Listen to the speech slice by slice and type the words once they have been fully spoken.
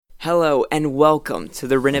Hello and welcome to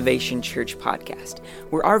the Renovation Church podcast,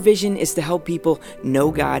 where our vision is to help people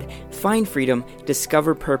know God, find freedom,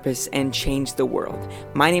 discover purpose, and change the world.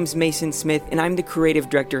 My name's Mason Smith, and I'm the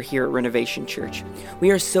creative director here at Renovation Church.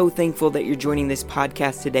 We are so thankful that you're joining this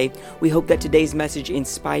podcast today. We hope that today's message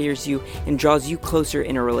inspires you and draws you closer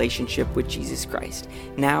in a relationship with Jesus Christ.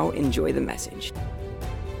 Now, enjoy the message.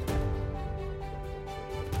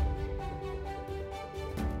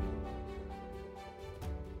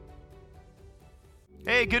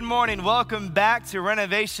 Hey, good morning. Welcome back to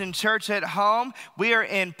Renovation Church at Home. We are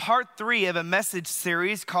in part 3 of a message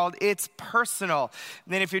series called It's Personal.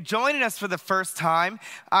 And then if you're joining us for the first time,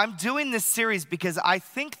 I'm doing this series because I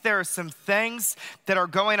think there are some things that are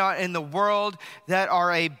going on in the world that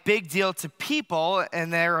are a big deal to people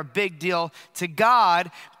and they're a big deal to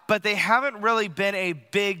God, but they haven't really been a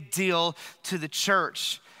big deal to the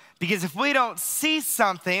church. Because if we don't see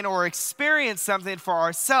something or experience something for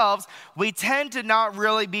ourselves, we tend to not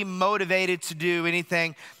really be motivated to do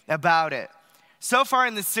anything about it. So far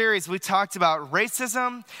in this series, we talked about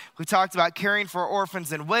racism, we talked about caring for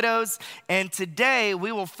orphans and widows, and today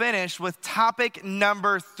we will finish with topic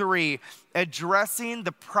number 3, addressing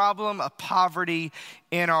the problem of poverty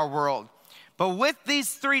in our world. But with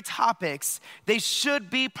these 3 topics, they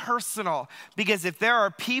should be personal, because if there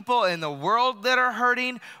are people in the world that are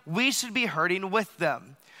hurting, we should be hurting with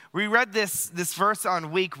them. We read this verse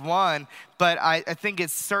on week 1, but I think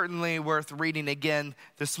it's certainly worth reading again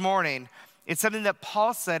this morning. It's something that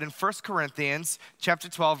Paul said in 1 Corinthians chapter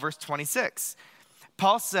 12, verse 26.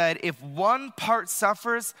 Paul said, if one part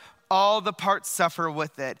suffers, all the parts suffer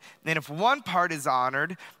with it. And if one part is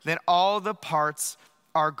honored, then all the parts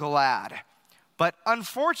are glad. But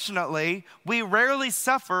unfortunately, we rarely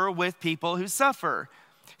suffer with people who suffer.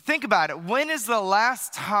 Think about it. When is the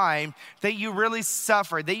last time that you really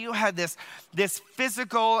suffered, that you had this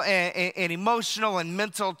physical and emotional and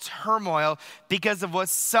mental turmoil because of what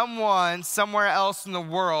someone somewhere else in the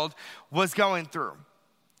world was going through?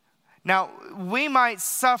 Now, we might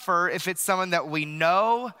suffer if it's someone that we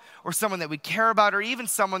know or someone that we care about or even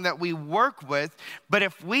someone that we work with. But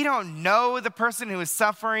if we don't know the person who is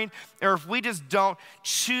suffering, or if we just don't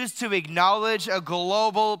choose to acknowledge a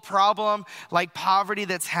global problem like poverty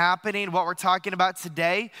that's happening, what we're talking about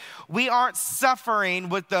today, we aren't suffering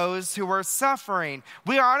with those who are suffering.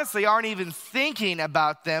 We honestly aren't even thinking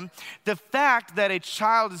about them. The fact that a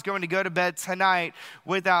child is going to go to bed tonight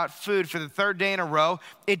without food for the 3rd day in a row,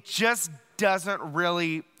 it just doesn't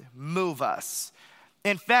really move us.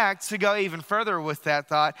 In fact, to go even further with that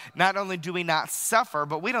thought, not only do we not suffer,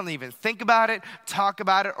 but we don't even think about it, talk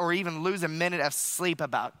about it, or even lose a minute of sleep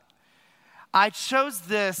about it. I chose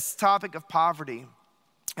this topic of poverty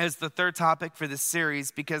as the 3rd topic for this series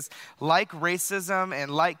because like racism and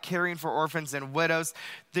like caring for orphans and widows,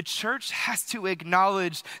 the church has to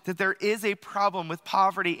acknowledge that there is a problem with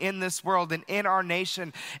poverty in this world and in our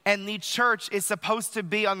nation. And the church is supposed to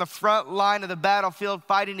be on the front line of the battlefield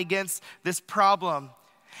fighting against this problem.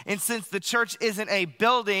 And since the church isn't a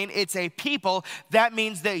building, it's a people, that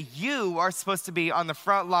means that you are supposed to be on the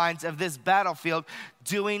front lines of this battlefield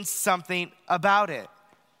doing something about it.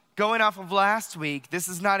 Going off of last week, this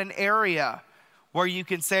is not an area where you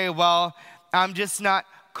can say, well, I'm just not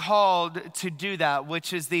called to do that,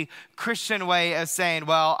 which is the Christian way of saying,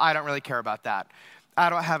 well, I don't really care about that. I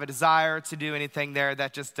don't have a desire to do anything there.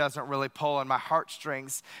 That just doesn't really pull on my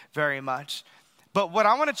heartstrings very much. But what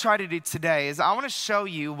I want to try to do today is I want to show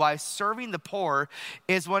you why serving the poor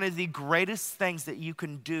is one of the greatest things that you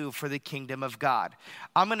can do for the kingdom of God.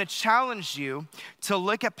 I'm going to challenge you to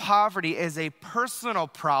look at poverty as a personal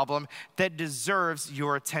problem that deserves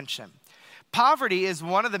your attention. Poverty is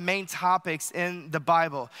one of the main topics in the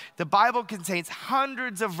Bible. The Bible contains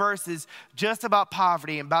hundreds of verses just about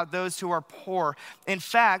poverty and about those who are poor. In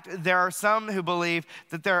fact, there are some who believe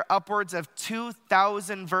that there are upwards of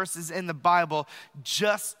 2,000 verses in the Bible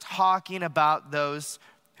just talking about those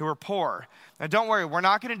who are poor. Now, don't worry, we're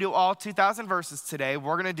not going to do all 2,000 verses today.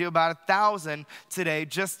 We're going to do about 1,000 today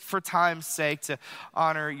just for time's sake to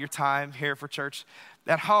honor your time here for church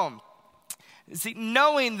at home. See,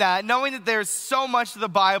 knowing that there's so much of the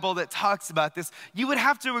Bible that talks about this, you would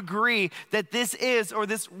have to agree that this is, or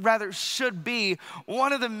this rather should be,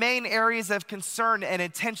 one of the main areas of concern and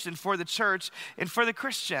attention for the church and for the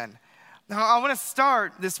Christian. Now, I want to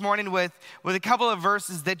start this morning with a couple of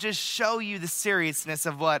verses that just show you the seriousness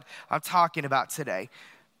of what I'm talking about today.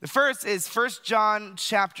 The first is 1 John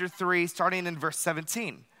chapter 3, starting in verse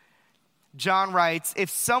 17. John writes, if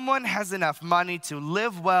someone has enough money to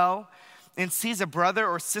live well and sees a brother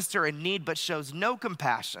or sister in need but shows no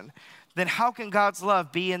compassion, then how can God's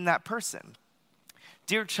love be in that person?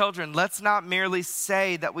 Dear children, let's not merely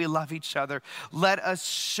say that we love each other. Let us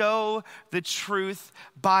show the truth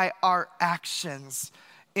by our actions.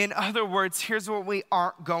 In other words, here's what we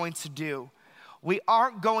aren't going to do. We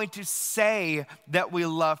aren't going to say that we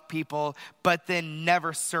love people, but then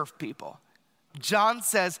never serve people. John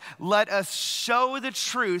says, let us show the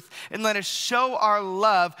truth and let us show our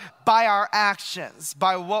love by our actions,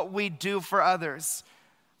 by what we do for others.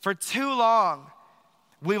 For too long,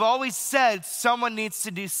 we've always said someone needs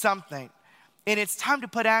to do something, and it's time to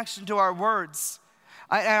put action to our words.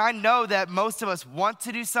 I know that most of us want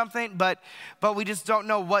to do something, but we just don't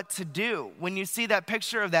know what to do. When you see that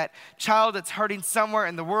picture of that child that's hurting somewhere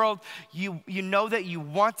in the world, you know that you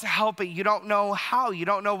want to help it. You don't know how. You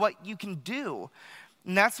don't know what you can do.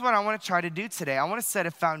 And that's what I want to try to do today. I want to set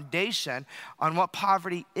a foundation on what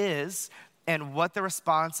poverty is and what the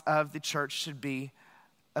response of the church should be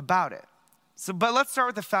about it. But let's start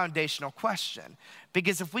with the foundational question,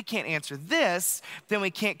 because if we can't answer this, then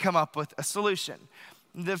we can't come up with a solution.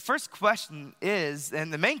 The first question is,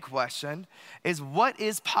 and the main question is, what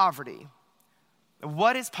is poverty?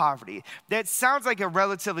 What is poverty? That sounds like a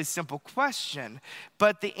relatively simple question,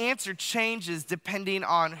 but the answer changes depending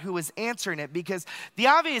on who is answering it, because the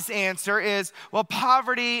obvious answer is, well,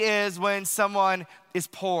 poverty is when someone is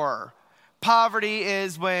poor. Poverty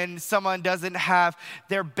is when someone doesn't have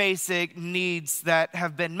their basic needs that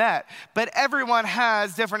have been met. But everyone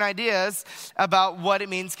has different ideas about what it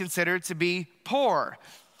means considered to be poor.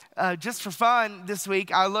 Just for fun, this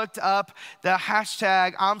week, I looked up the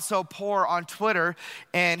hashtag I'm so poor on Twitter,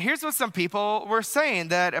 and here's what some people were saying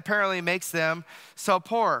that apparently makes them so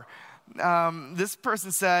poor. This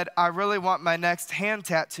person said, I really want my next hand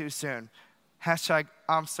tattoo soon. Hashtag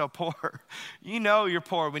I'm so poor. You know you're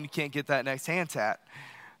poor when you can't get that next hand tat.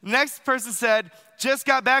 Next person said, just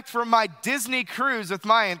got back from my Disney cruise with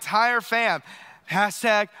my entire fam.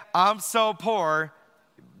 Hashtag I'm so poor.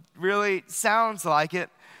 Really sounds like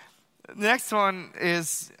it. The next one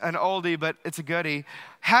is an oldie, but it's a goodie.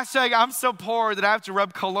 Hashtag I'm so poor that I have to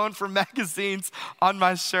rub cologne for magazines on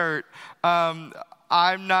my shirt. I'm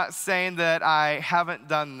not saying that I haven't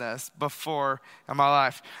done this before in my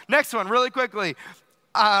life. Next one, really quickly.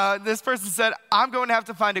 This person said, I'm going to have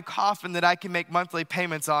to find a coffin that I can make monthly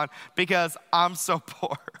payments on because I'm so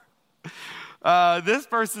poor. This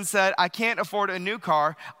person said, I can't afford a new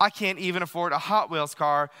car. I can't even afford a Hot Wheels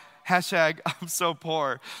car. Hashtag I'm so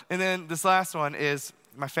poor. And then this last one is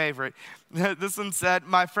my favorite. This one said,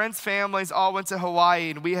 my friends' families all went to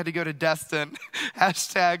Hawaii and we had to go to Destin.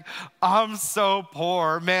 Hashtag I'm so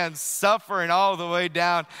poor. Man, suffering all the way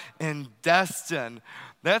down in Destin.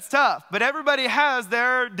 That's tough, but everybody has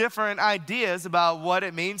their different ideas about what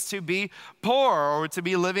it means to be poor or to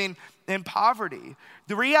be living in poverty.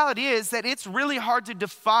 The reality is that it's really hard to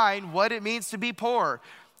define what it means to be poor.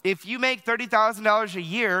 If you make $30,000 a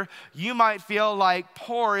year, you might feel like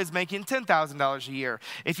poor is making $10,000 a year.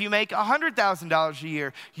 If you make $100,000 a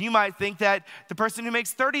year, you might think that the person who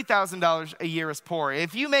makes $30,000 a year is poor.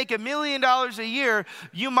 If you make $1 million a year,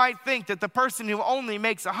 you might think that the person who only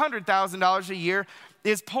makes $100,000 a year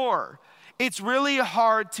is poor. It's really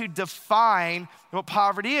hard to define what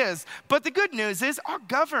poverty is. But the good news is our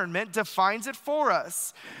government defines it for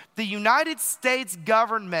us. The United States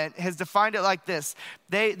government has defined it like this.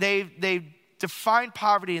 They define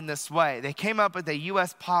poverty in this way. They came up with a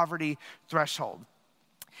U.S. poverty threshold.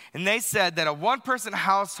 And they said that a one-person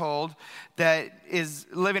household that is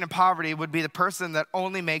living in poverty would be the person that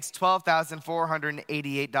only makes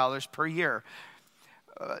 $12,488 per year.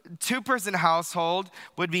 Two-person household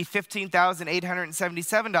would be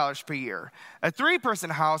 $15,877 per year. A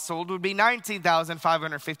three-person household would be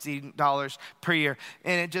 $19,550 per year.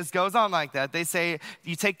 And it just goes on like that. They say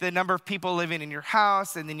you take the number of people living in your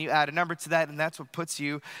house and then you add a number to that, and that's what puts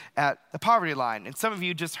you at the poverty line. And some of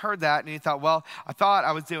you just heard that and you thought, well, I thought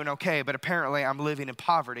I was doing okay, but apparently I'm living in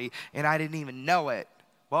poverty and I didn't even know it.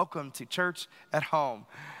 Welcome to Church at Home.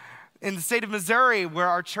 In the state of Missouri, where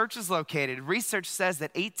our church is located, research says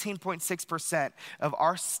that 18.6% of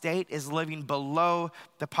our state is living below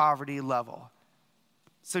the poverty level.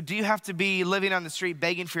 So do you have to be living on the street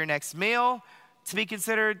begging for your next meal to be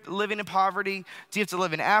considered living in poverty? Do you have to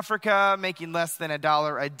live in Africa making less than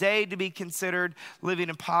 $1 a day to be considered living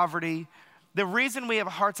in poverty? The reason we have a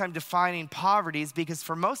hard time defining poverty is because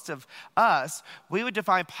for most of us, we would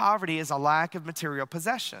define poverty as a lack of material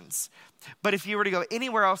possessions. But if you were to go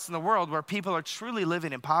anywhere else in the world where people are truly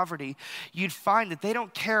living in poverty, you'd find that they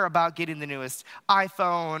don't care about getting the newest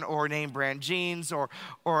iPhone or name brand jeans or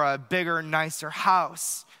a bigger, nicer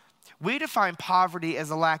house. We define poverty as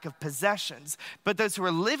a lack of possessions, but those who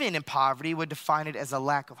are living in poverty would define it as a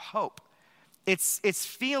lack of hope. It's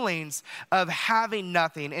feelings of having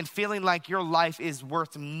nothing and feeling like your life is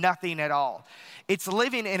worth nothing at all. It's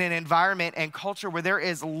living in an environment and culture where there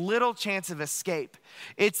is little chance of escape.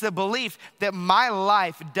 It's the belief that my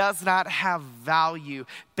life does not have value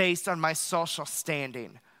based on my social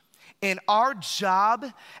standing. And our job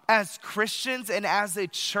as Christians and as a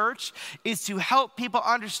church is to help people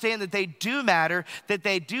understand that they do matter, that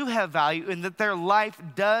they do have value, and that their life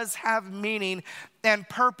does have meaning and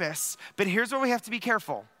purpose. But here's where we have to be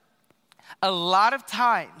careful. A lot of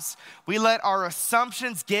times, we let our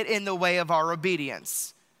assumptions get in the way of our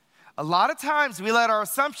obedience. A lot of times we let our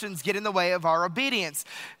assumptions get in the way of our obedience.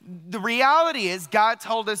 The reality is God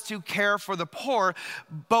told us to care for the poor,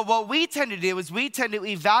 but what we tend to do is we tend to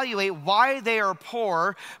evaluate why they are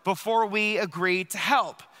poor before we agree to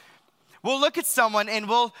help. We'll look at someone and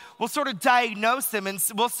we'll sort of diagnose them and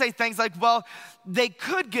we'll say things like, well, they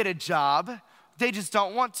could get a job, they just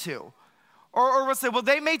don't want to. Or we'll say, well,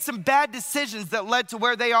 they made some bad decisions that led to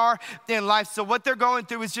where they are in life. So what they're going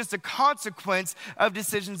through is just a consequence of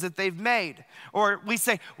decisions that they've made. Or we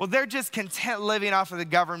say, well, they're just content living off of the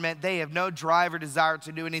government. They have no drive or desire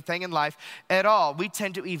to do anything in life at all. We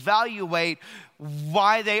tend to evaluate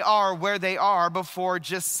why they are where they are before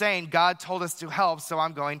just saying, God told us to help, so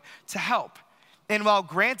I'm going to help. And while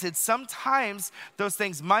granted, sometimes those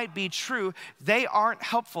things might be true, they aren't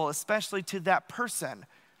helpful, especially to that person.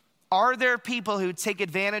 Are there people who take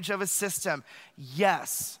advantage of a system?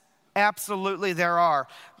 Yes, absolutely there are.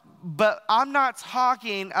 But I'm not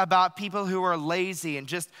talking about people who are lazy and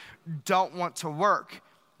just don't want to work.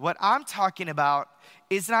 What I'm talking about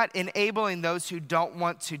is not enabling those who don't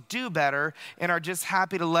want to do better and are just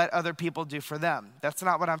happy to let other people do for them. That's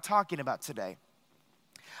not what I'm talking about today.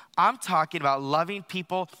 I'm talking about loving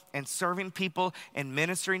people and serving people and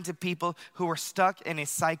ministering to people who are stuck in a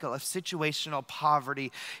cycle of situational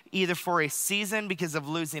poverty, either for a season because of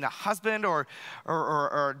losing a husband or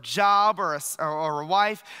a job or a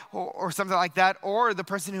wife or something like that, or the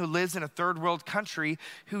person who lives in a third world country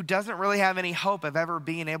who doesn't really have any hope of ever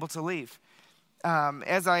being able to leave.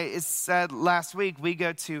 As I said last week, we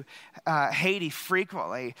go to Haiti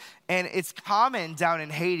frequently, and it's common down in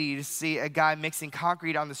Haiti to see a guy mixing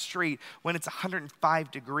concrete on the street when it's 105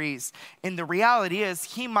 degrees. And the reality is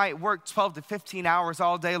he might work 12 to 15 hours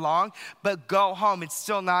all day long, but go home and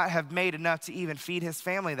still not have made enough to even feed his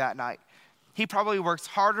family that night. He probably works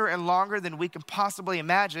harder and longer than we can possibly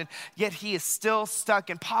imagine, yet he is still stuck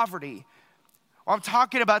in poverty. I'm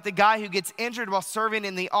talking about the guy who gets injured while serving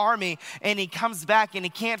in the army and he comes back and he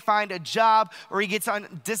can't find a job, or he gets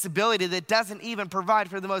on disability that doesn't even provide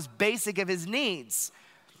for the most basic of his needs.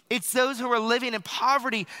 It's those who are living in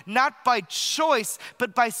poverty, not by choice,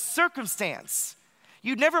 but by circumstance.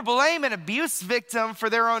 You'd never blame an abuse victim for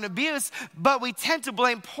their own abuse, but we tend to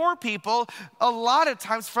blame poor people a lot of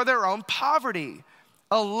times for their own poverty.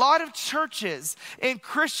 A lot of churches and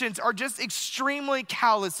Christians are just extremely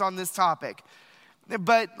callous on this topic.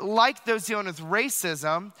 But like those dealing with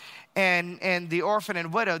racism and the orphan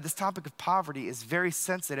and widow, this topic of poverty is very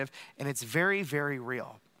sensitive and it's very, very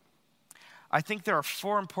real. I think there are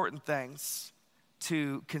 4 important things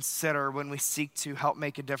to consider when we seek to help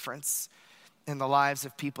make a difference in the lives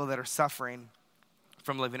of people that are suffering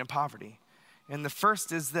from living in poverty. And the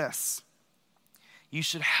first is this: you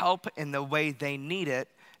should help in the way they need it,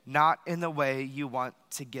 not in the way you want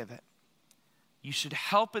to give it. You should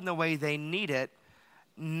help in the way they need it,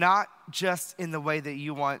 not just in the way that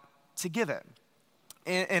you want to give it.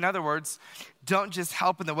 In other words, don't just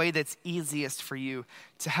help in the way that's easiest for you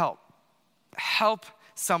to help. Help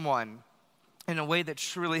someone in a way that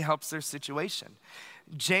truly helps their situation.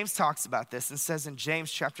 James talks about this and says in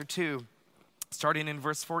James chapter 2, starting in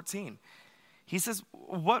verse 14, he says,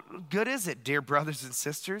 "What good is it, dear brothers and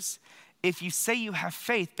sisters, if you say you have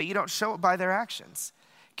faith, but you don't show it by their actions?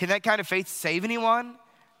 Can that kind of faith save anyone?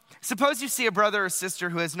 Suppose you see a brother or sister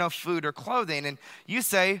who has no food or clothing, and you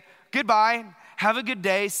say, 'Goodbye, have a good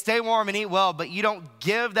day, stay warm and eat well,' but you don't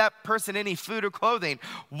give that person any food or clothing.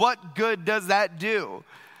 What good does that do?"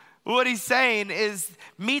 What he's saying is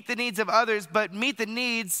meet the needs of others, but meet the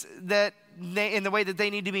needs that in the way that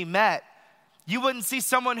they need to be met. You wouldn't see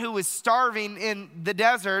someone who is starving in the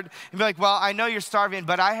desert and be like, "Well, I know you're starving,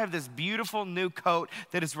 but I have this beautiful new coat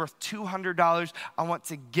that is worth $200. I want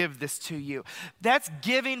to give this to you." That's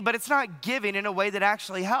giving, but it's not giving in a way that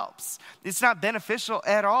actually helps. It's not beneficial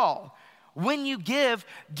at all. When you give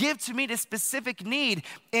to meet a specific need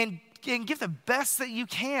and give the best that you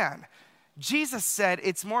can. Jesus said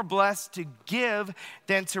it's more blessed to give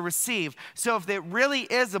than to receive. So if there really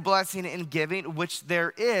is a blessing in giving, which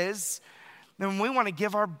there is, then we want to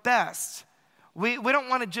give our best. We don't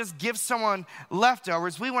want to just give someone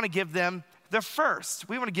leftovers. We want to give them the first.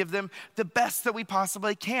 We want to give them the best that we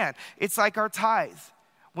possibly can. It's like our tithe.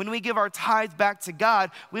 When we give our tithe back to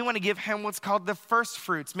God, we want to give him what's called the first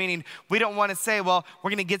fruits, meaning we don't want to say, well, we're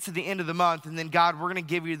going to get to the end of the month and then God, we're going to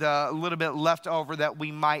give you the little bit left over that we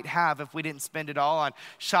might have if we didn't spend it all on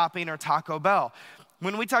shopping or Taco Bell.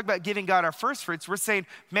 When we talk about giving God our first fruits, we're saying,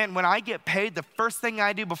 man, when I get paid, the first thing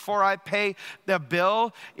I do before I pay the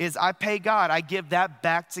bill is I pay God. I give that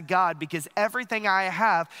back to God because everything I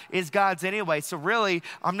have is God's anyway. So really,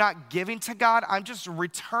 I'm not giving to God. I'm just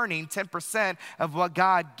returning 10% of what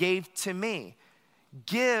God gave to me.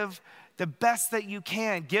 Give the best that you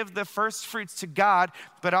can. Give the first fruits to God,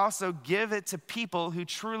 but also give it to people who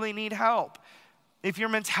truly need help. If your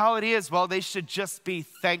mentality is, well, they should just be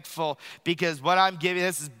thankful because what I'm giving,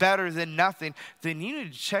 this is better than nothing, then you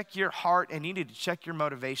need to check your heart and you need to check your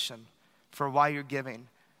motivation for why you're giving.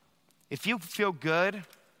 If you feel good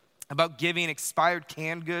about giving expired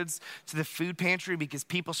canned goods to the food pantry because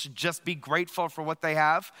people should just be grateful for what they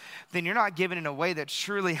have, then you're not giving in a way that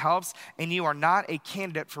truly helps and you are not a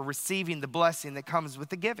candidate for receiving the blessing that comes with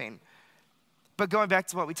the giving. But going back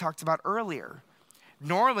to what we talked about earlier,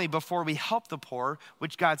 normally, before we help the poor,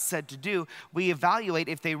 which God said to do, we evaluate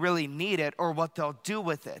if they really need it or what they'll do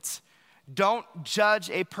with it. Don't judge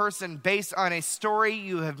a person based on a story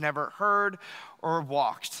you have never heard or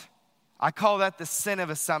walked. I call that the sin of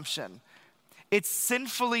assumption. It's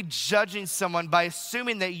sinfully judging someone by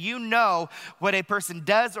assuming that you know what a person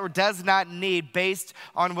does or does not need based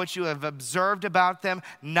on what you have observed about them,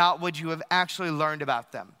 not what you have actually learned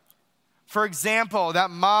about them. For example, that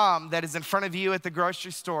mom that is in front of you at the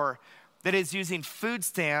grocery store that is using food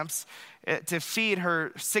stamps to feed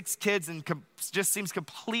her 6 kids and just seems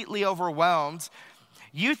completely overwhelmed,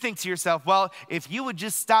 you think to yourself, well, if you would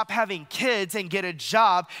just stop having kids and get a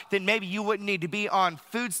job, then maybe you wouldn't need to be on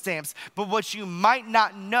food stamps. But what you might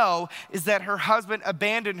not know is that her husband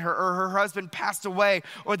abandoned her or her husband passed away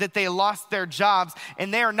or that they lost their jobs.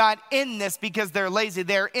 And they are not in this because they're lazy.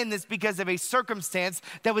 They're in this because of a circumstance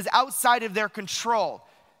that was outside of their control.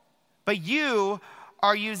 But you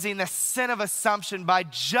are using the sin of assumption by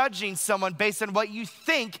judging someone based on what you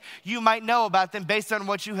think you might know about them based on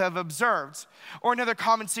what you have observed. Or another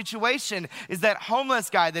common situation is that homeless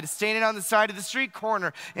guy that is standing on the side of the street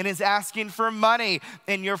corner and is asking for money.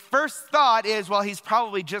 And your first thought is, well, he's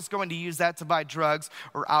probably just going to use that to buy drugs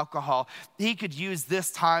or alcohol. He could use this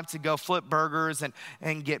time to go flip burgers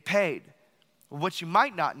and get paid. What you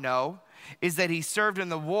might not know is that he served in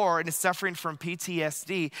the war and is suffering from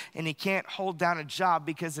PTSD and he can't hold down a job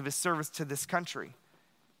because of his service to this country.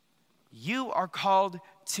 You are called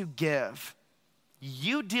to give.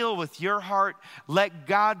 You deal with your heart. Let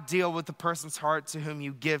God deal with the person's heart to whom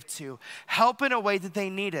you give to. Help in a way that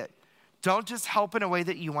they need it. Don't just help in a way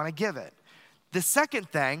that you want to give it. The second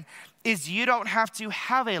thing is you don't have to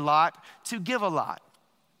have a lot to give a lot.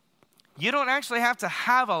 You don't actually have to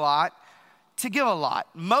have a lot to give a lot.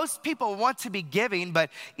 Most people want to be giving,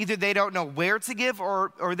 but either they don't know where to give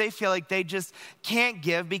or they feel like they just can't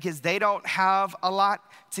give because they don't have a lot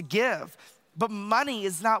to give. But money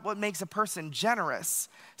is not what makes a person generous.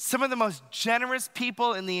 Some of the most generous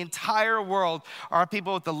people in the entire world are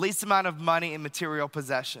people with the least amount of money and material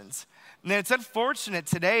possessions. And it's unfortunate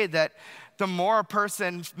today that the more a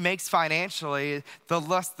person makes financially, the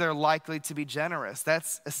less they're likely to be generous.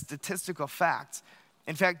 That's a statistical fact.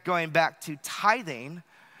 In fact, going back to tithing,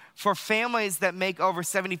 for families that make over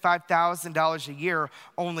 $75,000 a year,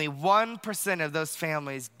 only 1% of those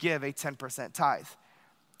families give a 10% tithe.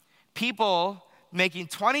 People making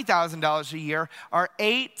 $20,000 a year are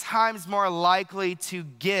 8 times more likely to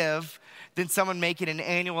give than someone making an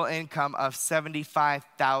annual income of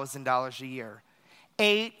 $75,000 a year.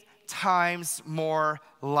 8 times more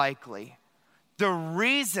likely. The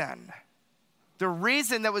reason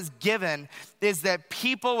that was given is that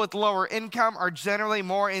people with lower income are generally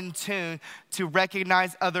more in tune to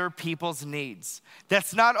recognize other people's needs.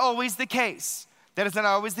 That's not always the case. That is not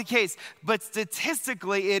always the case. But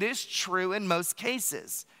statistically, it is true in most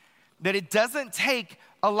cases that it doesn't take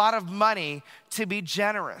a lot of money to be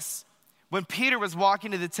generous. When Peter was walking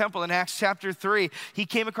to the temple in Acts chapter 3, he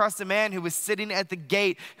came across a man who was sitting at the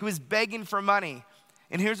gate who was begging for money.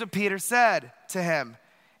 And here's what Peter said to him.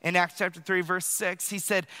 In Acts chapter 3, verse 6, he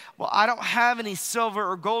said, well, I don't have any silver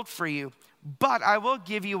or gold for you, but I will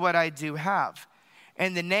give you what I do have.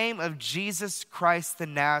 In the name of Jesus Christ the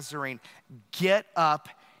Nazarene, get up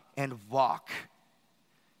and walk.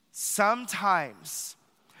 Sometimes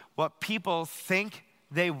what people think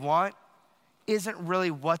they want isn't really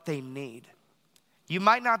what they need. You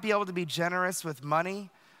might not be able to be generous with money,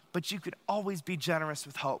 but you can always be generous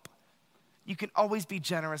with hope. You can always be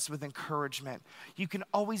generous with encouragement. You can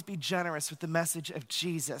always be generous with the message of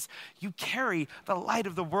Jesus. You carry the light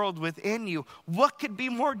of the world within you. What could be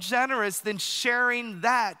more generous than sharing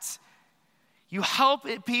that? You help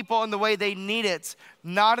people in the way they need it,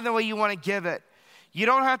 not in the way you want to give it. You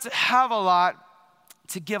don't have to have a lot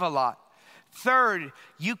to give a lot. Third,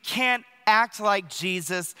 you can't act like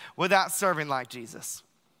Jesus without serving like Jesus.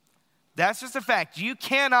 That's just a fact. You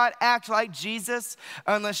cannot act like Jesus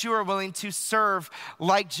unless you are willing to serve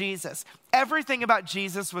like Jesus. Everything about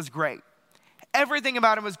Jesus was great. Everything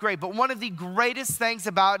about him was great, but one of the greatest things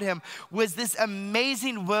about him was this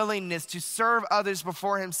amazing willingness to serve others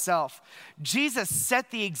before himself. Jesus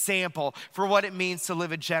set the example for what it means to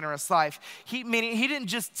live a generous life. He didn't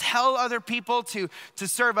just tell other people to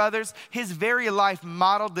serve others. His very life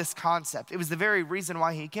modeled this concept. It was the very reason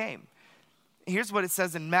why he came. Here's what it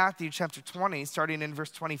says in Matthew chapter 20, starting in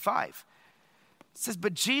verse 25. It says,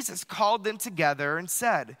 but Jesus called them together and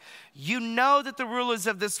said, you know that the rulers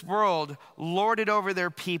of this world lord it over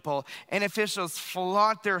their people, and officials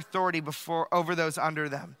flaunt their authority over those under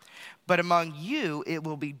them. But among you, it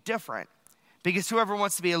will be different. Because whoever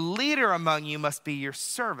wants to be a leader among you must be your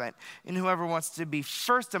servant, and whoever wants to be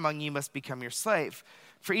first among you must become your slave.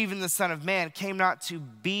 For even the Son of Man came not to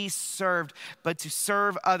be served, but to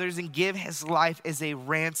serve others and give his life as a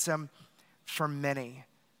ransom for many.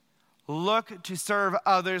 Look to serve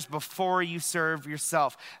others before you serve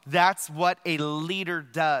yourself. That's what a leader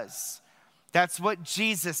does. That's what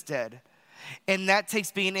Jesus did. And that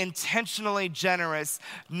takes being intentionally generous,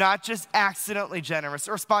 not just accidentally generous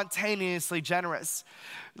or spontaneously generous.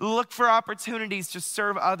 Look for opportunities to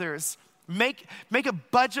serve others. Make a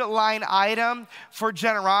budget line item for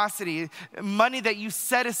generosity, money that you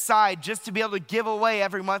set aside just to be able to give away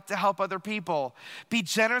every month to help other people. Be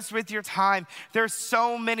generous with your time. There are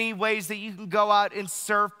so many ways that you can go out and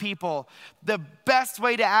serve people. The best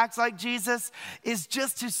way to act like Jesus is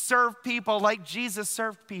just to serve people like Jesus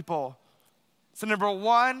served people. So number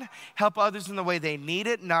one, help others in the way they need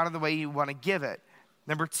it, not in the way you want to give it.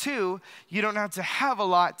 Number two, you don't have to have a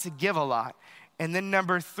lot to give a lot. And then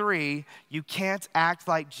number three, you can't act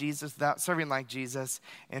like Jesus without serving like Jesus.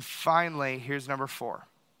 And finally, here's number four.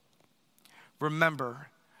 Remember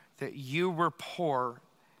that you were poor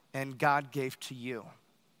and God gave to you.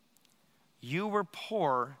 You were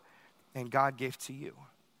poor and God gave to you.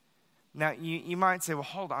 Now, you might say, well,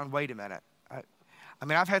 hold on, wait a minute. I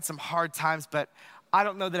mean, I've had some hard times, but I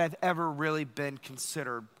don't know that I've ever really been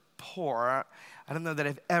considered poor. I don't know that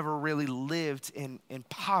I've ever really lived in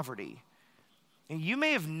poverty. And you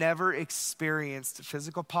may have never experienced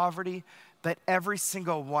physical poverty, but every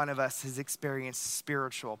single one of us has experienced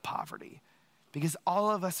spiritual poverty. Because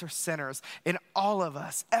all of us are sinners, and all of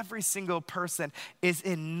us, every single person, is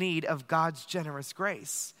in need of God's generous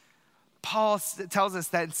grace. Paul tells us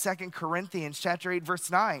that in 2 Corinthians chapter 8,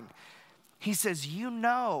 verse 9. He says, you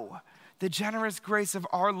know the generous grace of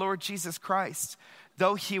our Lord Jesus Christ.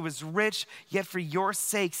 Though he was rich, yet for your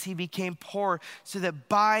sakes he became poor, so that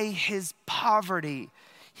by his poverty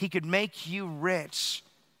he could make you rich.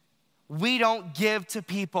 We don't give to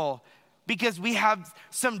people because we have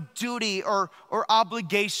some duty or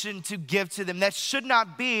obligation to give to them. That should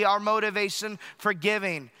not be our motivation for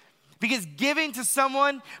giving. Because giving to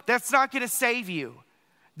someone, that's not going to save you.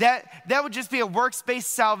 That would just be a works-based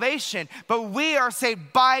salvation. But we are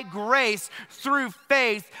saved by grace through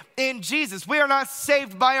faith in Jesus. We are not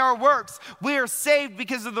saved by our works. We are saved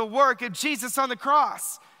because of the work of Jesus on the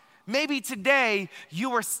cross. Maybe today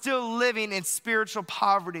you are still living in spiritual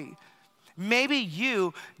poverty. Maybe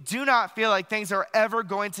you do not feel like things are ever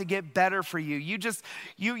going to get better for you.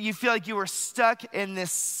 You feel like you are stuck in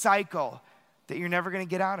this cycle that you're never going to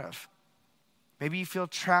get out of. Maybe you feel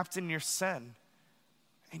trapped in your sin.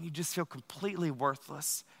 And you just feel completely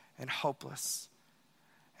worthless and hopeless.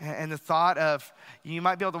 And the thought of, you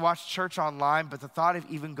might be able to watch church online, but the thought of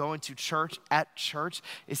even going to church at church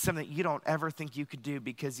is something that you don't ever think you could do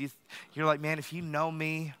because you're like, man, if you know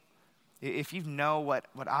me, if you know what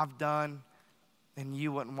I've done, then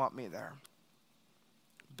you wouldn't want me there.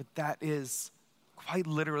 But that is quite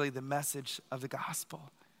literally the message of the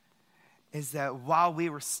gospel, is that while we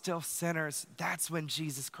were still sinners, that's when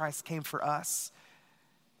Jesus Christ came for us.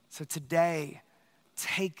 So today,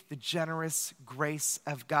 take the generous grace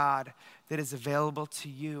of God that is available to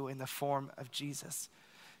you in the form of Jesus.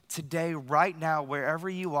 Today, right now, wherever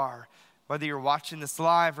you are, whether you're watching this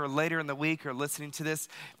live or later in the week or listening to this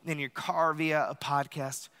in your car via a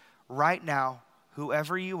podcast, right now,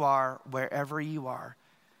 whoever you are, wherever you are,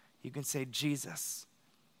 you can say, Jesus,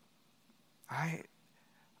 I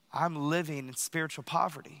I'm living in spiritual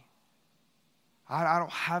poverty. I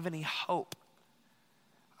don't have any hope.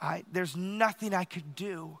 There's nothing I could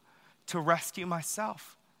do to rescue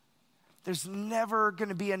myself. There's never going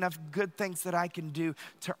to be enough good things that I can do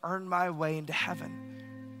to earn my way into heaven.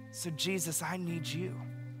 So Jesus, I need you.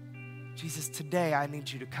 Jesus, today I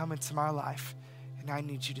need you to come into my life, and I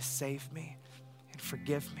need you to save me and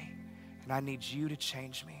forgive me, and I need you to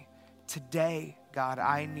change me. Today, God,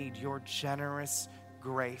 I need your generous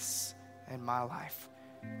grace in my life.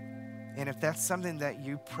 And if that's something that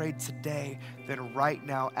you prayed today, then right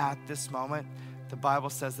now at this moment, the Bible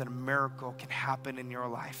says that a miracle can happen in your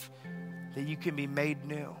life, that you can be made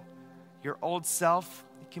new. Your old self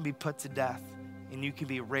can be put to death, and you can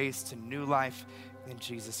be raised to new life in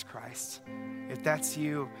Jesus Christ. If that's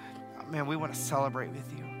you, man, we want to celebrate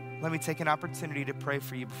with you. Let me take an opportunity to pray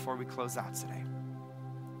for you before we close out today.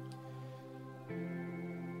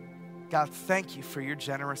 God, thank you for your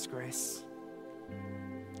generous grace.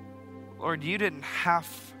 Lord, you didn't have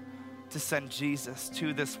to send Jesus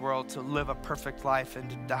to this world to live a perfect life and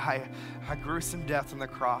to die a gruesome death on the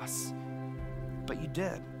cross. But you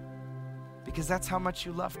did, because that's how much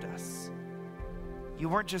you loved us. You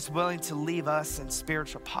weren't just willing to leave us in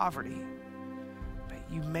spiritual poverty, but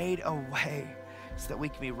you made a way so that we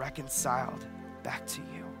can be reconciled back to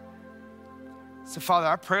you. So Father,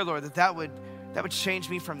 I pray, Lord, that would change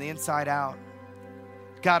me from the inside out.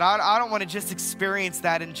 God, I don't want to just experience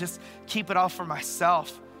that and just keep it all for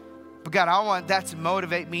myself. But God, I want that to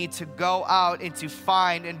motivate me to go out and to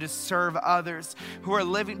find and to serve others who are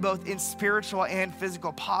living both in spiritual and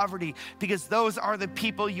physical poverty, because those are the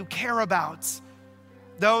people you care about.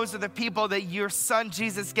 Those are the people that your son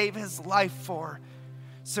Jesus gave his life for.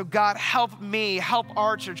 So God, help me, help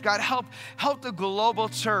our church. God, help the global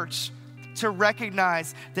church to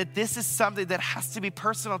recognize that this is something that has to be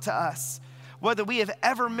personal to us. Whether we have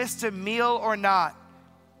ever missed a meal or not,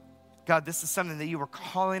 God, this is something that you were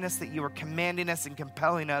calling us, that you were commanding us and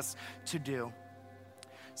compelling us to do.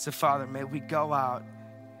 So Father, may we go out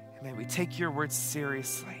and may we take your words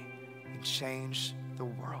seriously and change the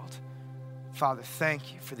world. Father,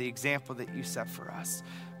 thank you for the example that you set for us.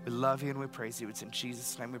 We love you and we praise you. It's in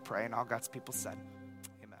Jesus' name we pray, and all God's people said,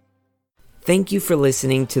 amen. Thank you for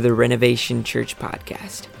listening to the Renovation Church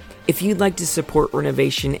podcast. If you'd like to support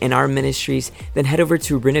Renovation and our ministries, then head over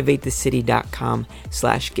to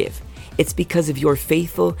renovatethecity.com/give. It's because of your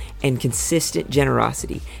faithful and consistent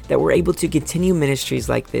generosity that we're able to continue ministries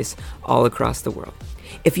like this all across the world.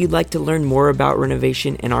 If you'd like to learn more about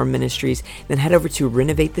Renovation and our ministries, then head over to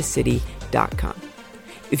renovatethecity.com.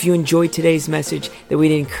 If you enjoyed today's message, then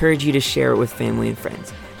we'd encourage you to share it with family and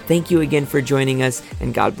friends. Thank you again for joining us,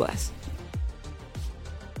 and God bless.